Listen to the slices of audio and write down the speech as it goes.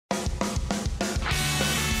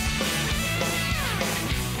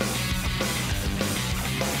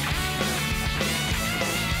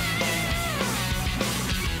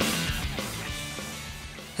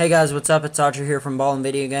Hey guys, what's up? It's Audrey here from Ballin'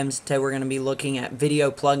 Video Games. Today we're going to be looking at video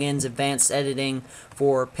plugins, advanced editing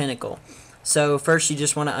for Pinnacle. So first you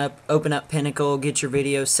just want to open up Pinnacle, get your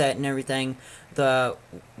video set and everything. The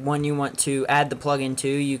one you want to add the plugin to,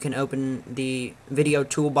 you can open the video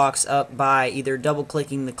toolbox up by either double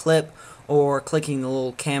clicking the clip or clicking the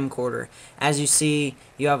little camcorder. As you see,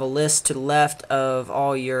 you have a list to the left of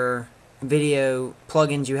all your video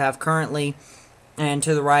plugins you have currently. And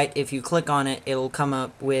to the right, if you click on it, it'll come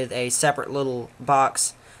up with a separate little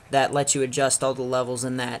box that lets you adjust all the levels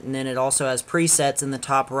in that. And then it also has presets in the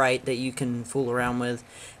top right that you can fool around with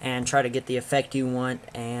and try to get the effect you want.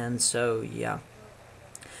 And so, yeah.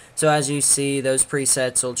 So as you see, those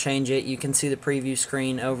presets will change it. You can see the preview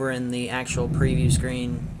screen over in the actual preview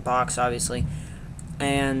screen box, obviously.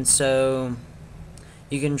 And so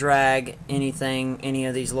you can drag anything, any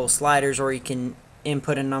of these little sliders, or you can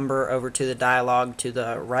input a number over to the dialog to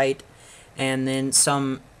the right, and then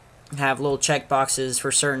some have little check boxes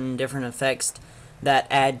for certain different effects that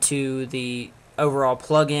add to the overall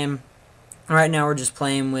plugin. Right now we're just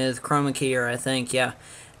playing with chroma keyer, I think, yeah.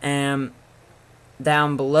 And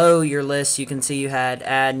down below your list you can see you had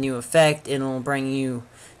add new effect. It'll bring you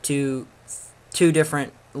to two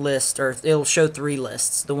different lists, or it'll show three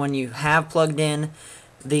lists: the one you have plugged in,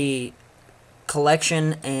 the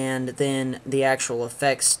collection, and then the actual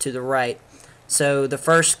effects to the right. So the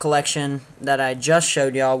first collection that I just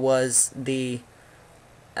showed y'all was the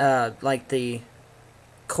like the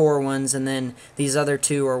core ones, and then these other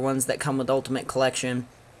two are ones that come with Ultimate Collection.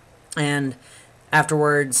 And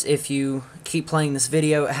afterwards, if you keep playing this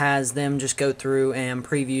video, it has them just go through and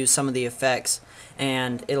preview some of the effects,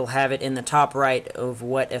 and it'll have it in the top right of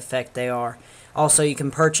what effect they are. Also, you can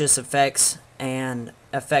purchase effects and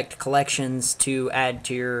effect collections to add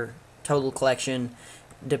to your total collection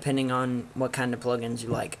depending on what kind of plugins you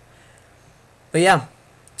like. But yeah,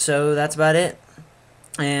 so that's about it.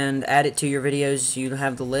 And add it to your videos. You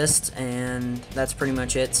have the list, and that's pretty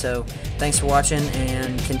much it. So thanks for watching,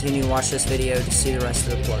 and continue to watch this video to see the rest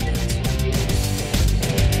of the plugins.